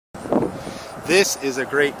This is a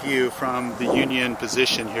great view from the Union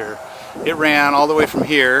position here. It ran all the way from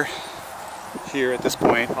here at this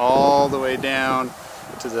point, all the way down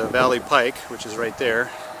to the Valley Pike, which is right there.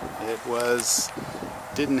 It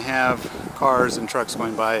didn't have cars and trucks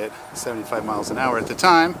going by at 75 miles an hour at the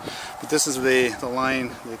time, but this is the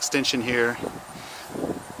line, the extension here.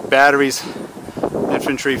 Batteries,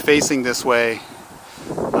 infantry facing this way.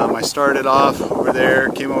 I started off over there,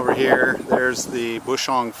 came over here. There's the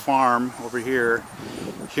Bushong farm over here.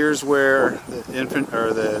 Here's where the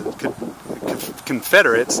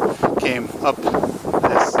Confederates came up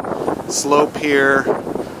this slope here,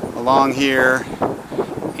 along here,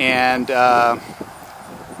 and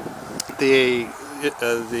the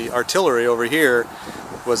artillery over here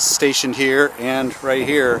was stationed here and right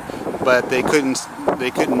here, but they couldn't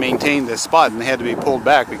maintain this spot, and they had to be pulled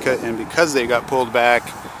back because they got pulled back.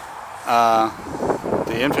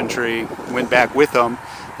 The infantry went back with them.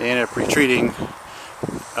 They ended up retreating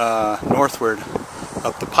northward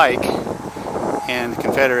up the pike, and the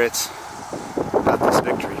Confederates